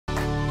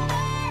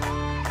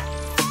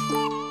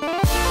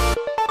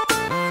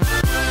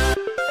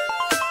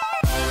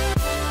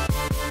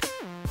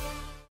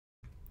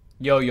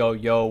Yo, yo,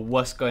 yo,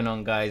 what's going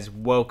on, guys?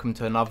 Welcome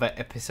to another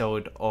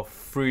episode of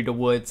Through the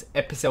Woods,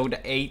 episode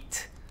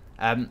 8.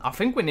 I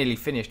think we're nearly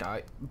finished.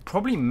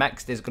 Probably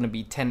max there's going to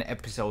be 10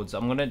 episodes.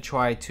 I'm going to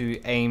try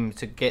to aim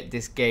to get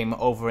this game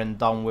over and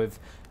done with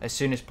as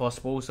soon as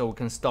possible so we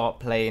can start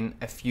playing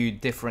a few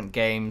different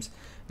games.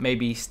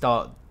 Maybe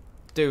start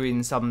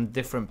doing some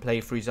different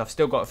playthroughs. I've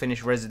still got to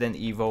finish Resident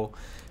Evil.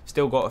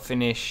 Still got to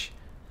finish...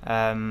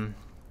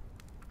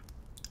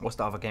 what's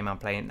the other game I'm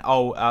playing?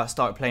 Oh, I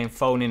started playing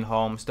Phone in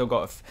Home. Still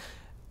got...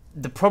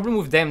 The problem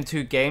with them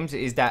two games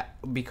is that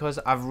because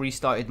I've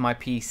restarted my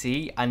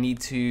PC, I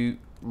need to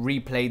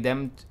replay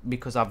them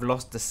because I've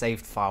lost the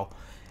saved file.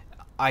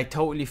 I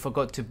totally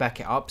forgot to back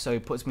it up, so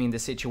it puts me in the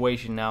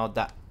situation now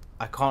that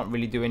I can't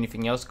really do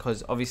anything else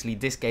because obviously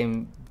this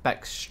game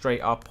backs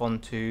straight up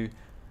onto,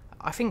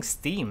 I think,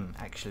 Steam,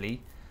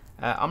 actually.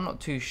 I'm not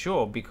too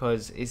sure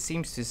because it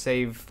seems to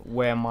save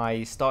where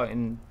my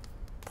starting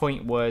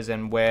point was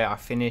and where I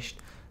finished,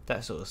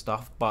 that sort of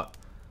stuff, but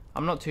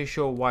I'm not too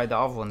sure why the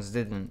other ones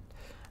didn't.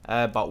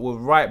 But we're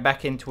right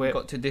back into it.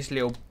 Got to this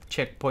little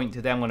checkpoint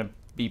today. I'm going to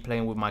be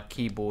playing with my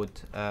keyboard.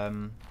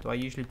 Do I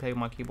usually play with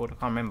my keyboard? I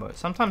can't remember.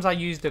 Sometimes I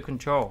use the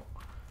control.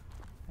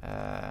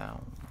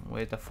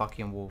 Where's the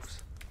fucking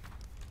wolves?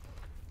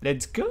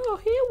 Let's go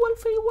here,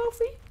 Wolfie,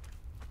 Wolfie.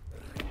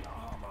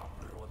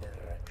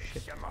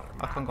 Shit.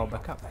 I can't go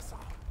back up.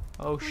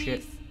 Oh, please,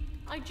 shit.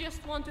 I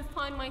just want to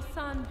find my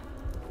son.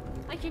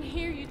 I can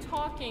hear you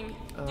talking.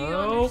 Do you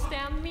Oh.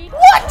 understand me?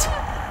 What?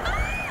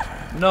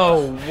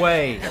 No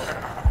way.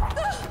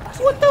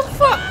 What the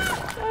fuck?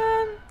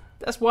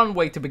 That's one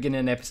way to begin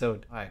an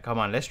episode. Alright, come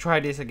on, let's try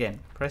this again.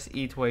 Press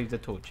E to wave the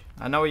torch.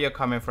 I know where you're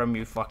coming from,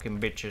 you fucking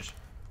bitches.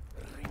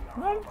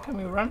 Run, can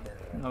we run?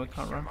 No, we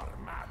can't run.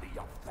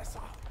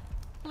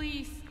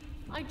 Please,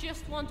 I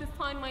just want to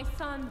find my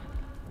son.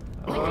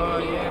 Oh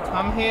yeah,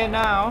 come here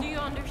now. Do you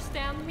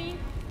understand me?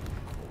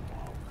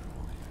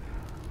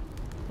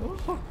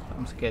 Ooh,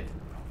 I'm scared.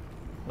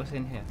 What's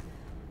in here?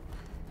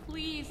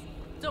 Please,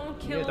 don't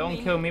kill me. Yeah, don't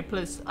kill me,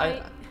 please.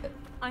 I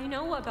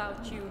know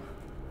about you.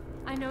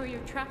 I know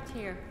you're trapped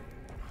here.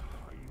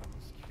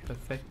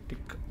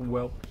 Pathetic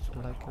whelp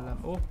like a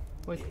lamb. Oh,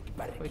 wait.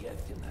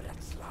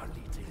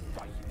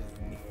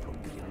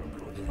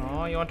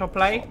 Oh, you want to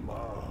play?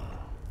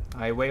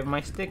 I wave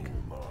my stick.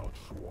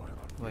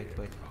 Wait.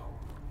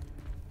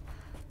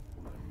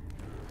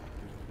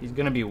 He's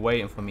gonna be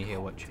waiting for me here,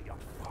 watch.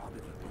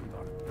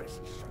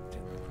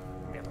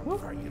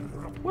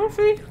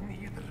 Wolfie?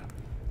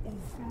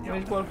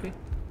 Where's Wolfie?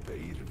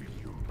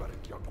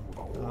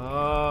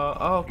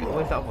 Oh, okay,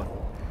 where's that one?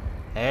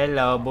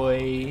 Hello,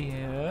 boy.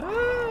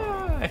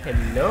 Ah,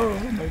 hello,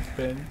 my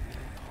friend.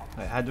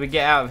 Wait, how do we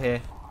get out of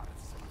here?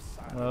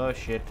 Oh,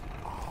 shit.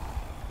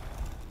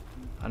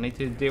 I need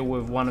to deal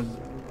with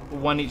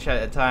one each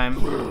at a time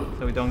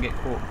so we don't get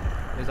caught.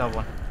 Where's that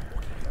one?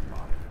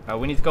 Alright,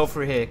 we need to go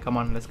through here. Come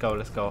on, let's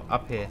go.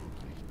 Up here.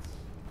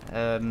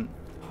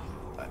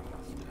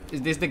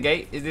 Is this the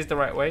gate? Is this the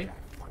right way?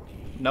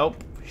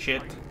 Nope.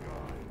 Shit.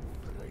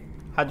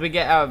 How do we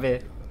get out of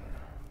here?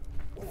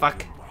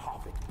 Fuck.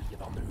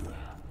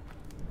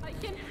 I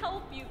can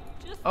help you.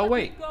 Just Oh let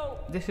wait. me go.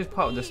 This is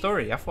part of the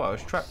story. I thought I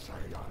was trapped.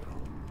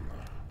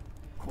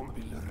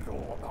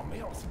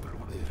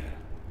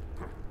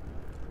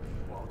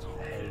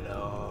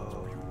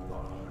 Hello.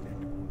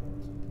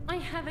 I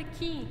have a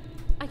key.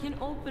 I can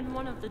open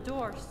one of the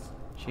doors.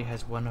 She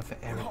has one of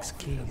Eric's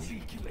keys.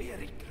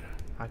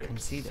 I can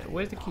see that.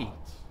 Where's the key?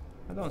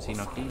 I don't see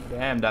no key.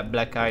 Damn, that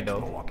black eye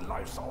though.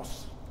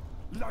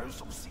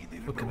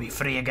 We could be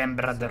free again,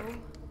 brother.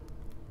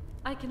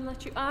 I can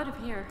let you out of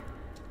here.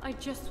 I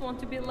just want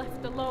to be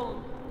left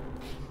alone.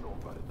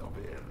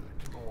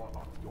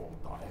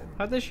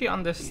 How does she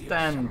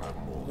understand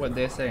what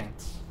they're saying?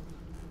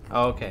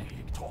 Oh, okay.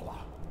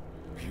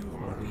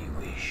 We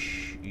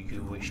wish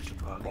you wish to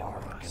bargain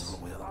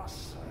with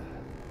us.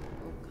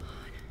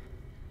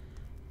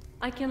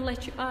 I can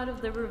let you out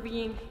of the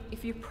ravine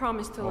if you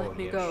promise to let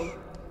me go.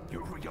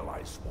 You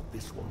realize what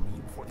this will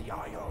mean for the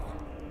Isle.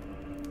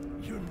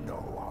 You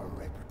know our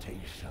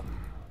reputation.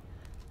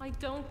 I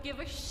don't give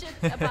a shit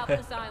about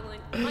this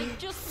island. I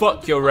just Fuck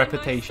want to your find my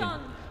reputation.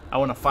 son. I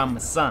want to find my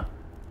son.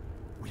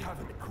 We have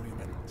an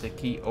agreement. The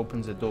key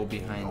opens the door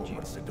behind you.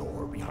 Opens the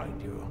door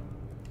behind you.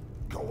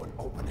 Go and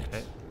open it.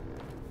 Okay.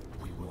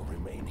 We will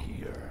remain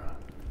here.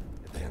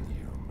 Then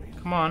you may.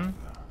 Come on.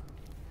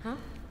 Huh?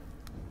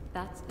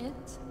 That's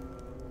it?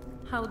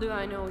 How do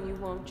I know you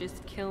won't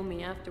just kill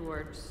me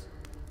afterwards?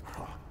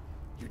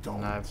 You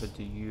don't. Neither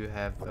do you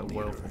have a But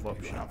wealth neither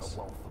of do you have a options.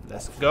 wealth of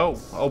Let's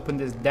options. go. Open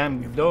this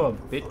damn door,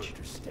 bitch.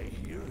 To stay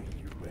here,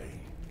 you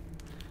may.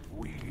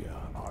 We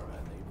are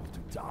unable to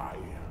die.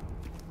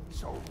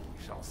 So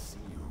we shall see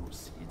who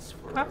seeds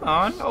first. Come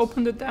on,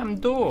 open the damn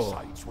door.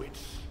 Besides which,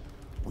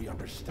 we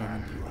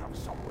understand you have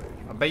somewhere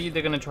you I bet you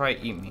they're gonna try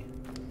to eat me.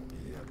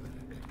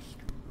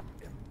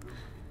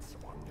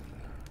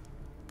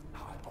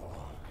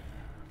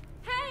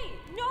 Hey,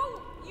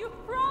 no, you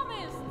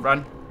promised.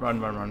 Run,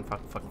 run, run, run.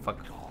 Fuck, fuck,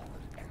 fuck.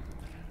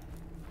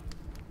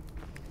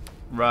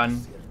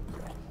 Run.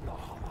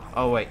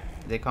 Oh wait,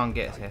 they can't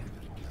get us here.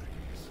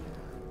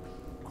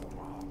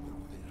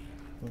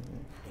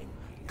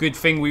 Good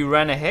thing we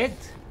ran ahead.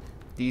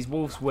 These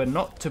wolves were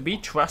not to be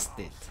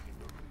trusted.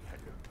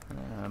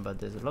 But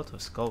there's a lot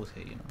of skulls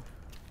here, you know.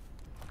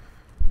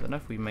 Don't know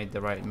if we made the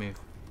right move.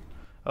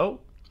 Oh,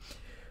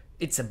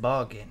 it's a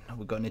bargain.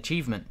 We got an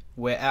achievement.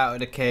 We're out of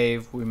the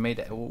cave. We made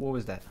it. What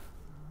was that?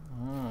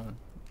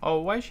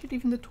 Oh, why is she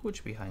leaving the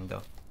torch behind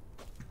though?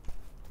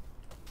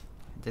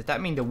 Does that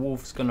mean the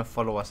wolf's gonna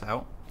follow us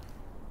out?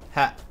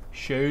 Ha!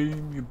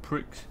 Shame, you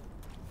pricks.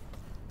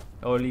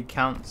 Only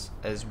counts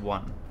as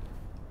one.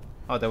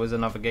 Oh, there was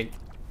another gate.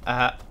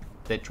 Aha!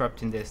 They're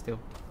trapped in there still.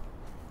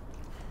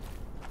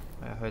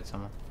 I heard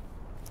someone.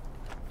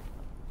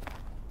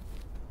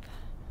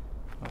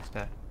 What's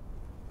that?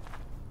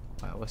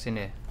 Wait, what's in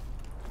there?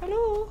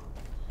 Hello?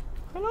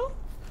 Hello?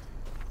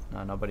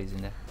 No, nobody's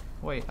in there.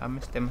 Wait, I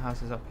missed them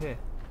houses up here.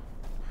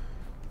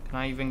 Can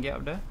I even get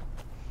up there?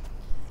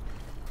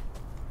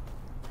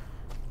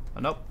 Oh,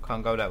 nope,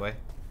 can't go that way.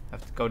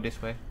 Have to go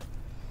this way.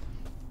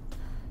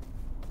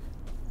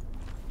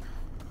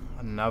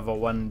 Another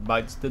one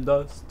bites the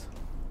dust.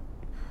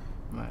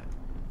 Right,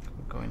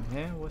 go in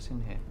here. What's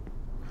in here?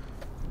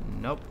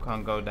 Nope,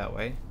 can't go that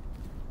way.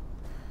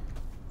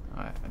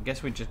 Alright, I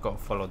guess we just gotta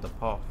follow the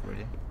path,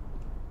 really.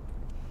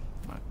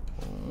 Right.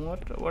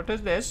 What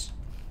is this?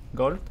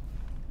 Gold?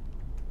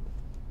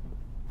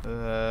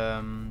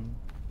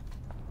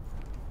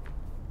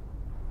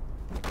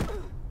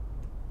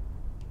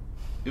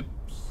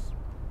 Oops.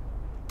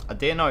 I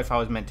didn't know if I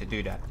was meant to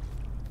do that.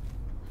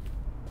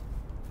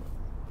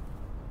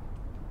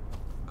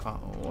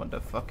 What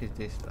the fuck is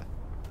this?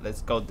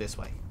 Let's go this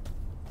way.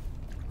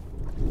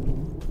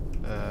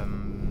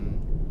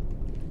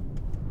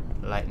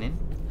 Lightning.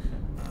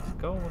 Let's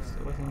go.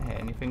 What's in here?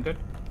 Anything good?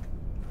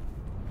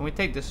 Can we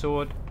take the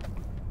sword?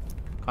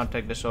 Can't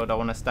take the sword. I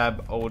want to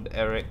stab old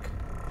Eric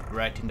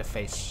right in the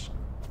face.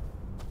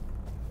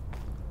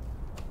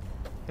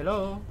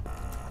 Hello?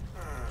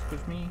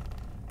 Excuse me?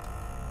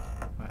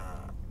 Right.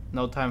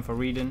 No time for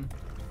reading.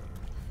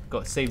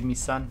 Gotta save me,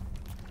 son.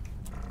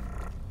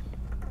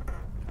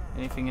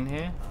 Anything in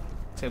here?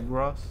 Except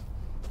grass.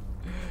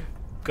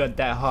 Got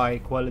that high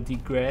quality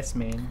grass,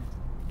 man.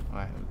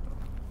 Alright.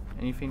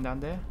 Anything down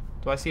there?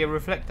 Do I see a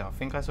reflector? I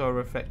think I saw a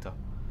reflector.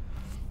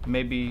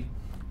 Maybe.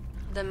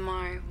 The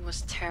Mar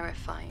was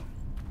terrifying.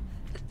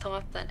 The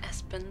thought that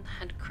Espen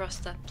had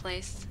crossed that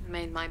place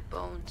made my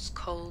bones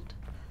cold.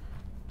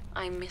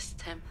 I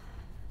missed him.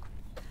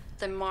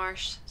 The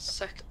marsh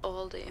sucked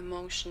all the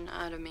emotion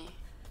out of me.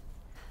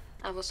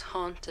 I was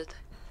haunted,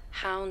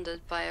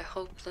 hounded by a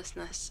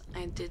hopelessness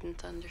I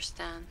didn't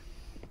understand.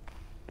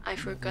 I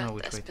forgot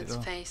Espen's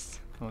face.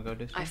 Can we go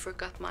this way? I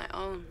forgot my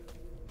own.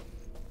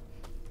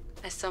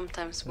 I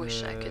sometimes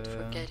wish I could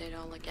forget it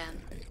all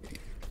again.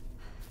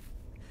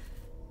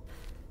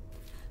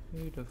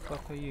 Who the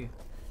fuck are you?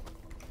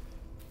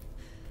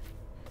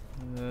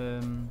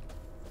 Are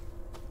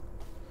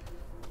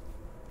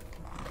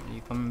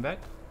you coming back?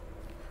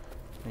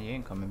 No, you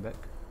ain't coming back.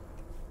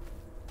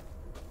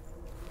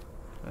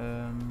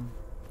 Don't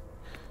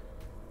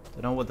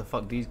know what the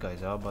fuck these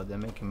guys are, but they're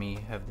making me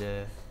have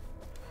the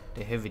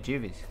heavy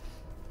jivvies.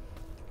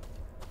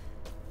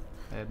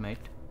 Hey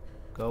mate,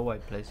 go away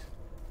please.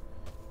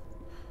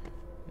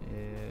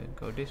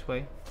 Go this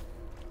way.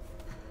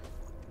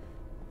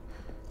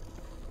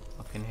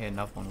 I can hear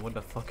another one. What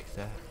the fuck is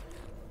that?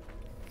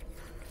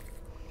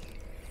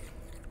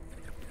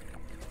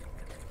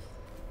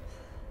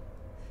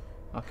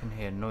 I can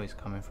hear noise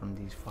coming from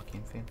these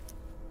fucking things.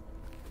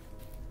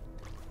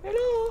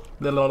 Hello?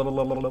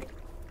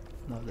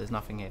 No, there's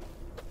nothing here.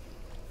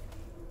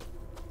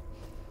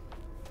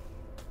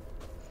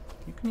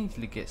 You can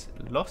easily get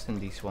lost in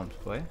these swamps,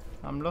 boy.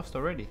 I'm lost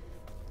already.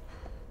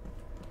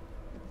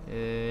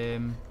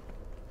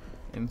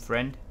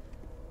 Friend,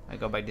 I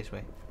go back this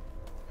way.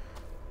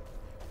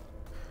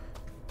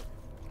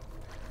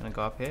 Can I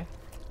go up here?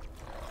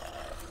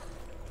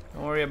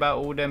 Don't worry about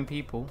all them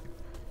people.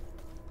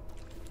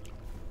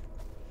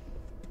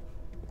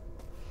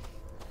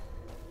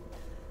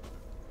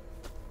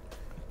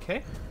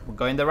 Okay, we're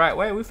going the right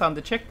way. We found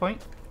the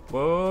checkpoint.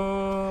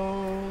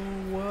 Whoa,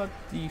 what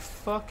the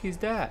fuck is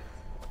that?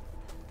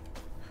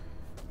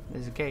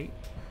 There's a gate.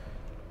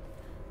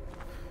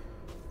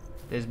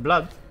 There's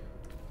blood.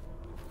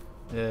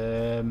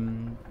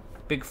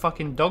 Big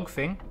fucking dog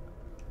thing.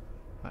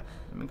 Right,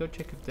 let me go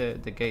check if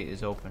the gate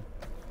is open.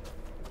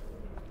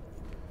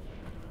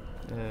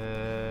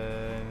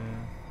 Are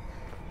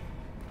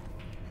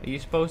you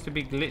supposed to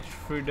be glitched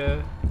through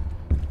the...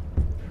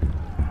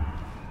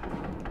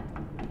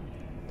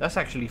 That's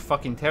actually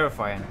fucking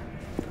terrifying.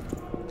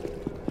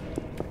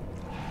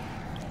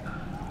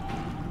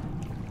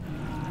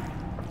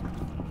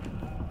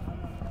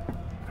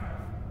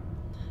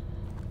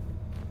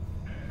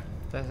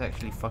 That's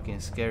actually fucking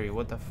scary.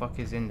 What the fuck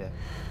is in there?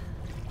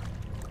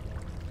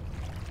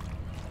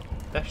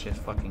 That's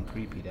just fucking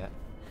creepy, that.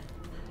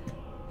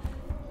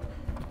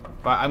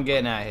 Right, I'm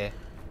getting out of here.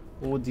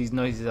 All these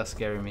noises are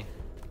scaring me.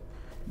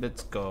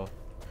 Let's go.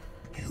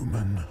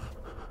 Human,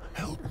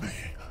 Help me.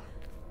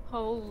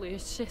 Holy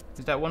shit.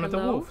 Is that one of the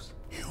Hello? wolves?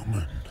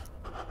 Human,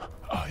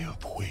 I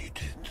have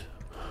waited.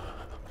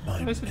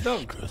 My Where's the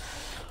dog? mistress.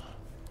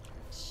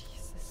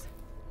 Jesus.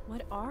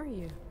 What are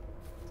you?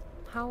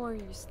 How are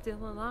you still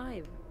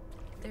alive?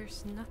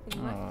 There's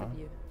nothing left of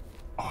you.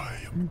 I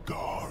am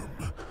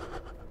Garm,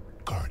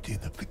 guardian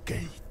of the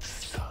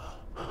gates,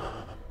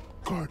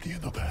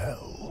 guardian of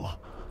hell,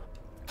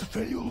 the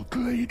veiled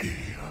lady.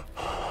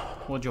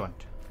 What do you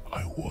want?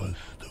 I was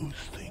those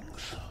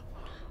things.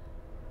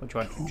 What do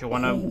you want? Do you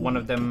want one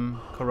of them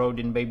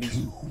corroding babies?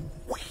 Too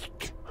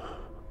weak.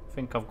 I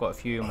think I've got a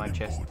few in my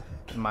chest,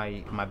 in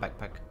my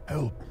backpack.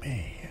 Help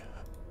me.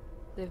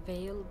 The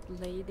veiled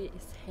lady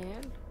is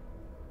Hel?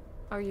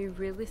 Are you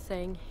really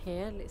saying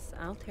Hel is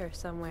out here Who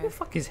somewhere? the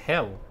fuck is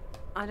hell?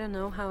 I don't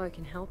know how I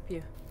can help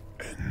you.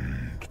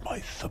 End my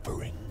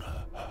suffering,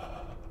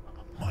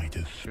 my Should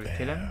we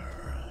kill him?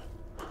 despair.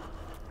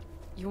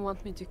 You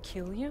want me to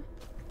kill you?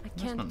 I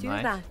can't not do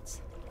nice.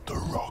 that. The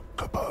rock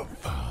above,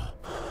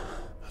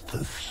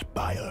 the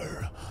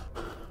spire.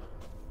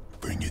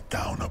 Bring it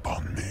down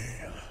upon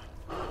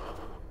me.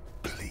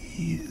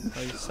 Please. Oh,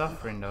 he's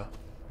suffering though.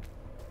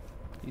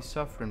 He's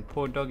suffering,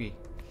 poor doggy.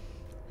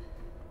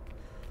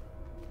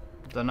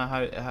 Don't know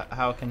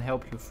how I can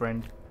help you,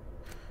 friend.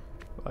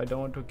 I don't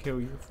want to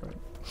kill you, friend.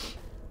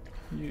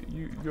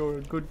 You're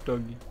a good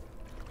doggy.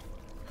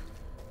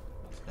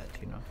 What's that,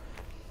 you know?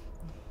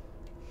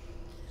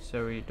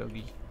 Sorry,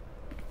 doggy.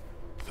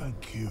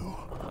 Thank you.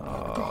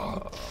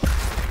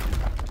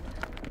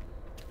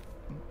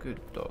 Good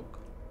dog.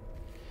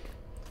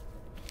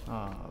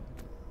 Ah,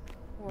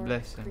 Poor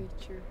bless him.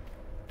 creature.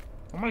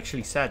 I'm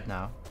actually sad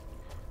now.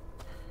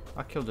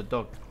 I killed a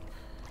dog.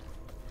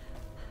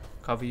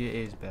 Cover your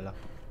ears, Bella.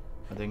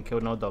 I didn't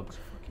kill no dogs.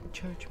 Fucking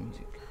church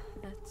music.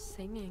 That's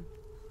singing.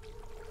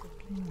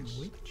 Fucking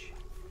witch.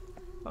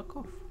 Fuck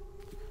off.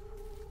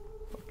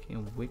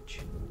 Fucking witch.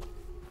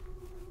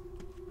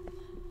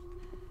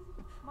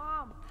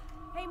 Mom!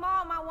 Hey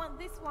Mom, I want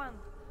this one!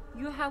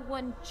 You have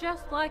one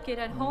just like it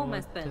at home,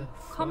 What Espen. the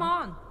Come fuck?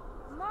 on.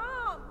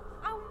 Mom!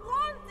 I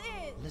want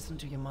it! Listen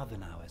to your mother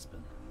now,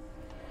 Espen.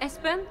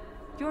 Espen,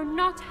 you're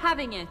not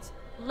having it.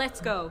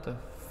 Let's go. The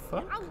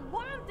fuck? I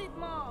want it,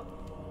 Mom!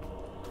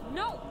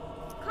 No,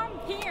 come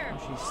here.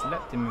 She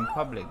slapped him in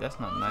public. That's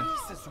not nice.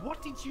 Jesus,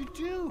 what did you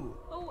do?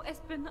 Oh,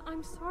 Espen,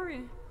 I'm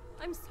sorry.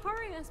 I'm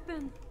sorry,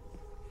 Espen.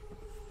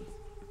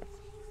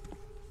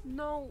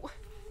 No,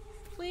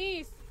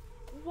 please.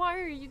 Why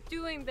are you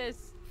doing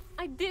this?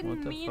 I didn't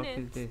What the mean fuck it.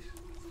 is this?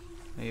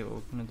 Are you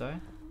all gonna die?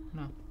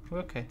 No, we're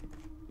okay.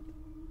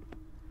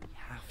 You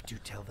have to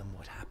tell them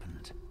what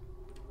happened.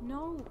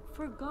 No,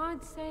 for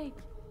God's sake.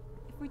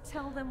 If we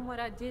tell them what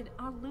I did,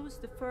 I'll lose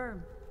the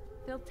firm.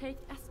 They'll take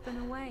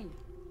Espen away.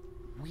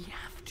 We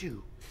have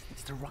to.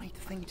 It's the right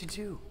thing to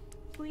do.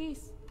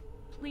 Please,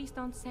 please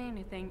don't say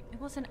anything. It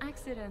was an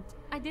accident.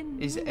 I didn't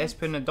Is mean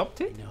Espen I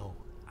adopted? know.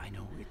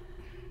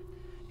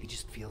 It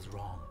just feels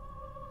wrong.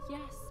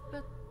 Yes,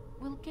 but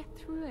we'll get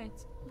through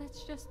it.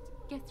 Let's just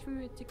get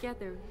through it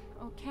together,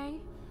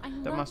 okay?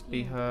 That must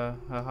be her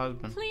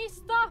husband. Please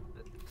stop!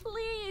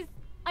 Please!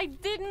 I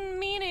didn't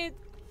mean it!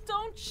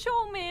 Don't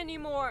show me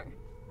anymore!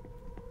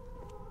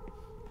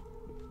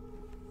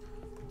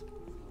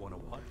 Wanna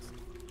what?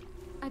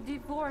 A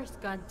divorce,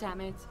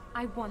 goddammit.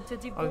 I want a I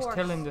divorce. was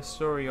telling the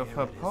story of There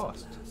her it is at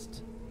past.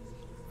 last.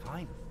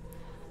 Fine.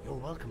 You're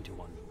welcome to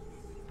one.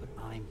 But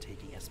I'm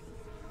taking Espen.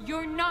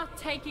 You're not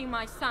taking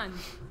my son.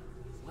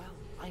 Well,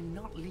 I'm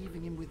not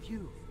leaving him with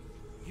you.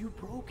 You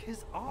broke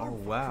his arm, Oh,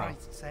 for wow.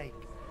 Christ's sake.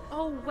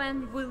 Oh,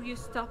 when will you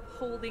stop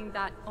holding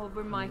that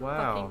over my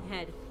Wow. fucking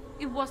head?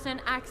 It was an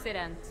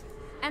accident.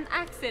 An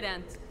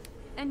accident.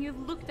 And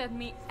you've looked at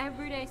me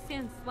every day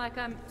since like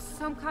I'm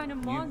some kind of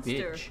You monster.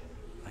 bitch.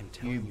 I'm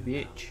telling You you,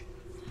 bitch.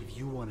 now, if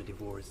you want a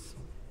divorce,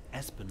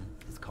 Espen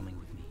is coming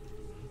with me.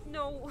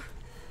 No,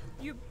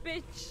 you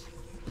bitch.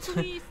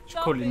 Please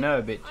stop calling it. her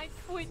a bitch. I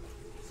quit.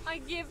 I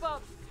give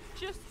up.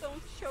 Just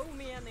don't show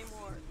me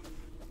anymore.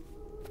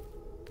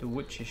 The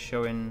witch is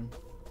showing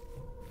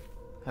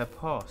her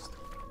past.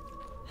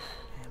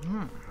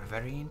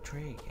 Very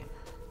intriguing.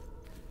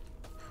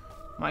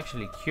 I'm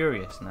actually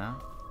curious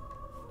now.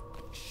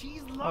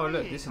 She's lying. Oh,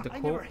 look, this is the I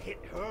court. never hit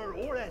her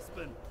or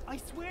Espen. I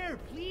swear,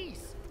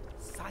 please.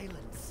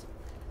 Silence.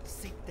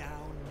 Sit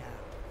down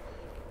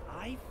now.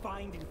 I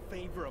find in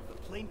favor of the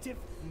plaintiff,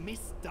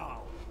 Miss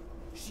Dahl.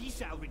 She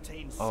shall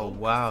retain Oh, sole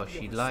wow, custody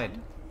she of her lied.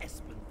 son,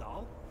 Espen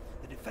Dahl.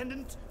 The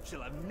defendant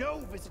shall have no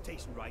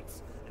visitation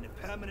rights, and a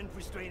permanent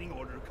restraining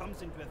order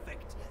comes into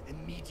effect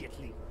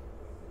immediately.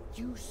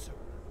 You, sir,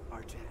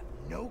 are to have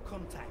no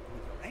contact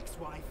with your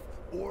ex-wife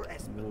or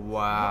Espen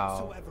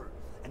Wow. whatsoever,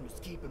 and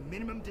must keep a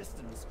minimum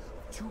distance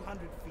of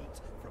 200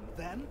 feet from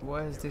them.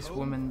 What has their this home,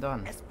 woman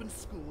done? Espen's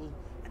school,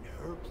 and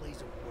her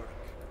place of work.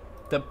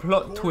 The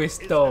plot Court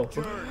twist is though.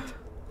 adjourned.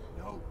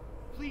 No,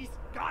 please,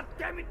 God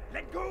damn it,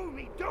 let go of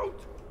me, don't!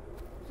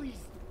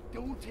 Please,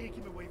 don't take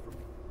him away from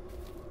me.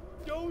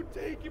 Don't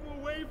take him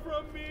away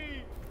from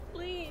me!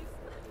 Please,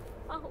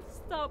 I'll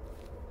stop.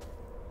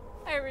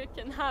 Eric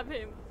can have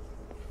him.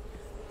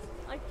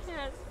 I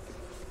can't.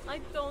 I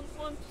don't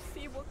want to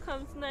see what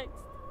comes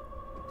next.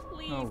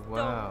 Please Oh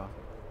wow.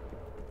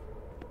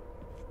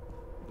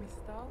 Miss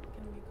Dahl,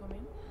 can we come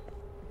in?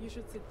 You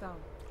should sit down.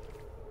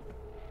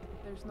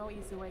 There's no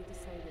easy way to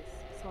say this,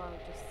 so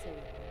I'll just say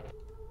it.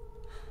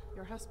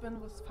 Your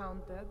husband was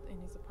found dead in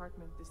his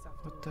apartment this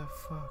afternoon. What the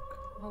fuck?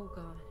 Oh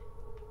God.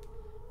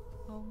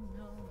 Oh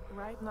no.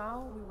 Right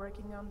now, we're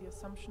working on the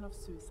assumption of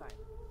suicide.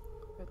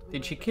 But we Did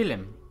will she look kill at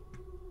him?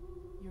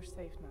 it. You're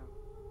safe now.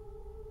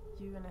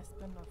 You and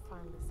Espen are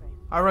finally safe.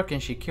 I reckon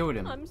she killed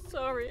him. I'm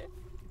sorry.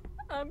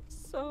 I'm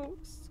so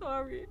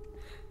sorry.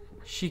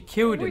 She I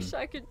killed him. wish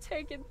I could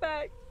take it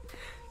back.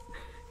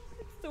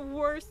 It's the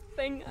worst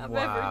thing I've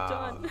ever Wow.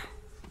 done.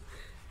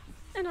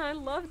 And I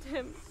loved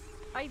him.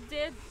 I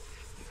did.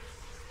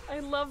 I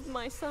loved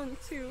my son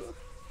too.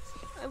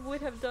 I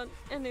would have done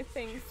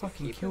anything to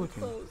fucking keep him killed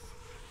him. close.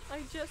 I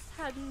just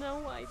had no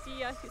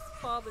idea his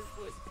father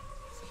would.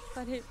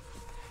 But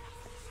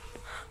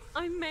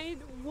I made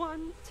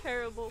one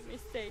terrible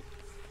mistake.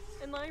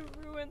 And I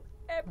ruined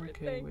Okay,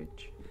 everything.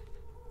 witch.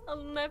 I'll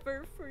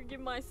never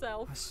forgive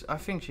myself. I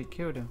think she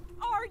killed him.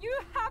 Are you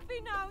happy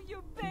now,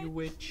 you bitch? You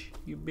witch.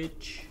 You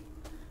bitch.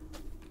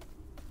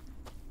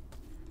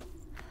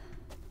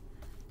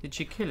 Did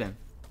she kill him?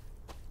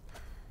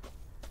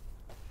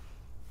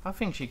 I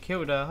think she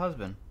killed her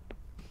husband.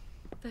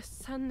 The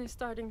sun is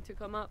starting to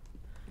come up.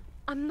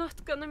 I'm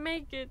not gonna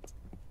make it.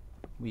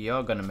 We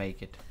are gonna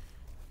make it.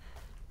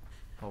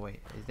 Oh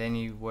wait, is there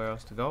anywhere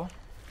else to go?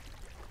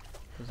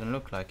 Doesn't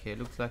look like it. It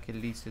looks like it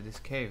leads to this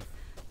cave.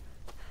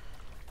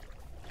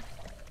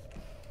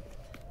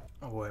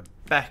 Oh, we're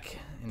back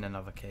in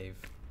another cave.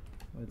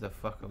 Where the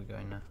fuck are we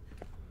going now?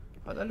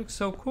 Oh, that looks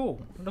so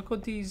cool. Look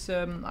at these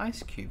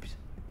ice cubes.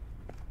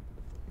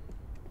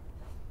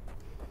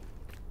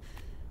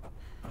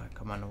 Alright,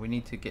 come on. We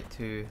need to get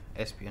to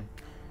Espion.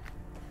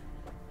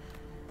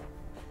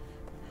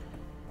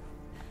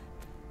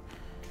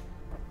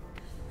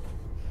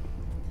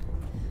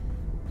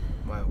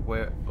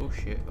 Where? Oh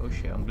shit,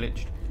 I'm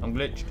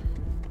glitched.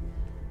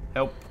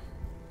 Help.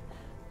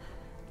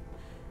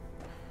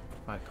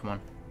 Right, come on,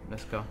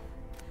 let's go.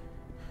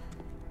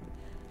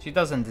 She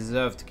doesn't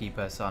deserve to keep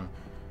her son.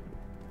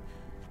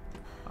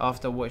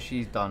 After what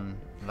she's done,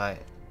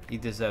 like, he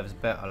deserves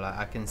better. Like,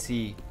 I can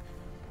see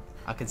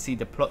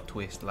the plot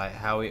twist, like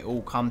how it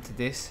all come to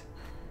this.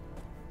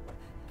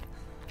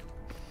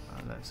 Oh,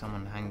 look,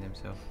 someone hanged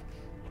himself.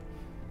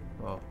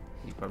 Well,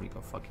 he probably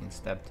got fucking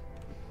stabbed.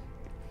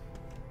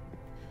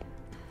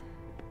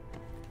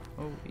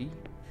 Oh, E.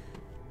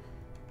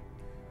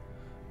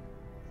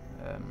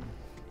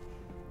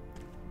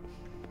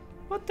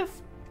 What the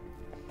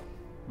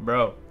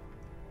Bro.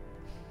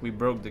 We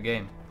broke the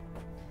game.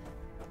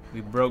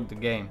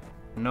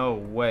 No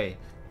way.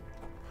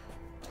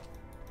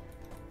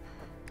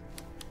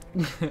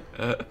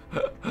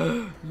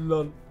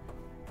 Lol.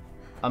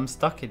 I'm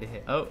stuck in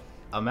here. Oh,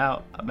 I'm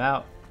out.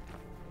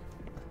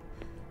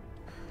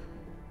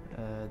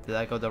 Did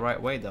I go the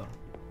right way though?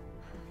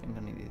 I think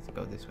I needed to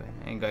go this way.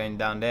 I ain't going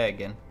down there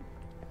again.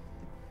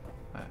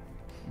 Right.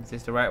 Is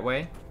this the right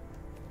way?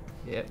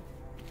 Yep.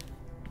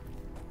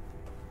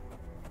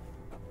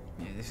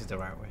 Yeah, this is the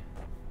right way.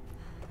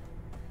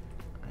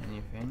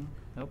 Anything?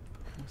 Nope.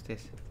 What's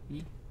this?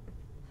 E?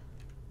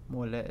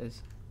 More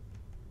letters.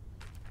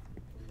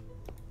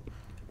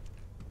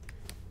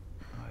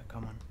 Alright,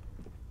 come on.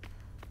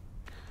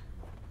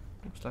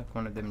 Looks like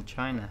one of them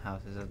China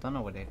houses. I don't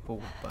know what they're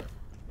called, but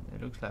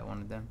it looks like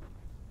one of them.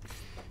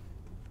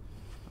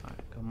 Alright,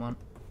 come on.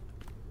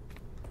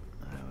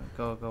 There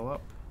we go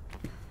up.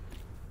 We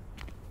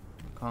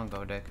can't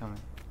go there, can we?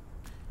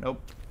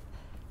 Nope.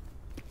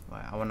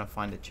 Right, I want to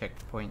find a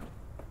checkpoint.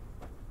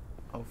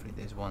 Hopefully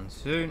there's one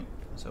soon,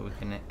 so we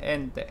can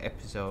end the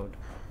episode.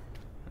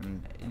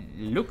 And it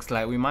looks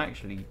like we might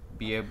actually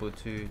be able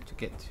to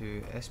get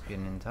to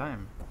Espion in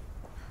time.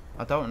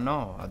 I don't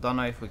know. I don't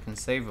know if we can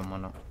save him or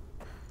not.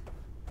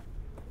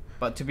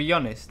 But to be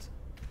honest,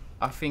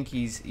 I think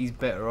he's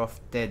better off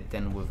dead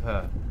than with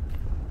her.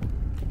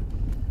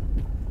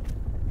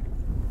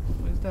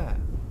 What is that?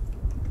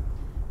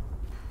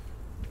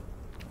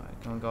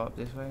 Right, can we go up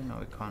this way? No,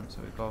 we can't,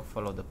 so we gotta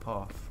follow the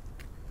path.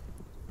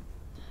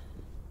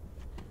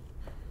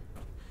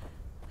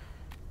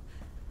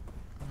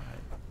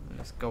 Alright,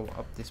 let's go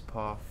up this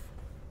path.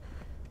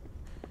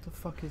 What the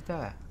fuck is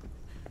that?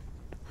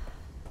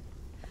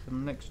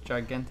 Some next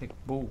gigantic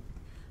bull.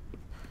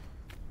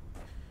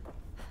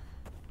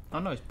 Oh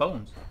no, it's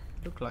bones.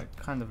 Look like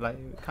kind of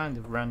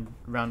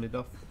rounded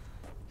off.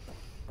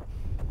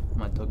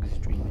 My dog is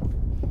dreaming.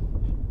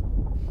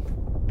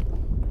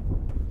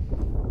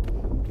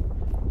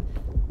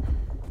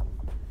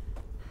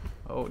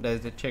 Oh,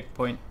 there's the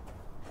checkpoint.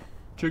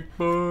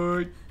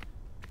 Checkpoint.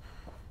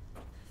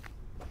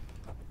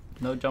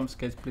 No jump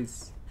scares,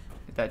 please.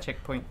 Is that a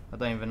checkpoint? I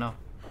don't even know.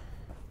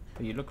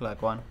 But you look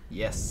like one.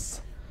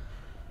 Yes.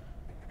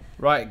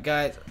 Right,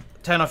 guys.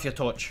 Turn off your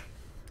torch.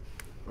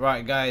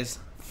 Right, guys.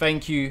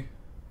 Thank you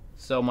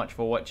so much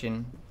for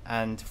watching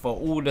and for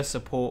all the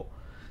support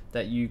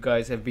that you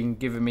guys have been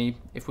giving me.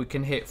 If we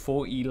can hit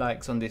 40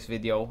 likes on this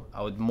video,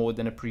 I would more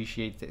than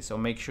appreciate it. So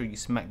make sure you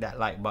smack that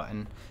like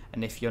button,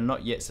 and if you're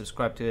not yet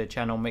subscribed to the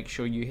channel, make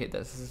sure you hit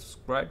that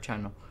subscribe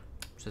channel.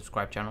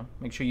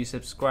 Make sure you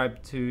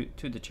subscribe to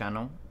the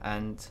channel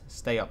and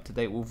stay up to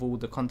date with all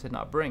the content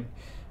I bring.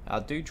 I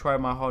do try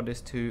my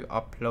hardest to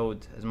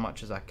upload as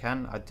much as I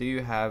can. I do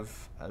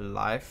have a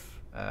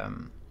life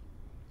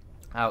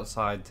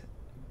outside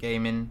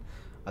gaming.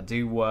 I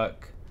do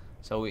work,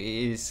 so it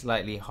is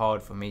slightly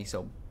hard for me,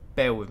 so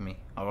bear with me.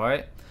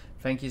 Alright,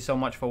 thank you so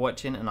much for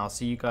watching, and I'll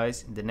see you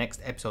guys in the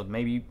next episode,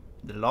 maybe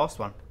the last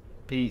one.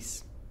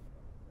 Peace.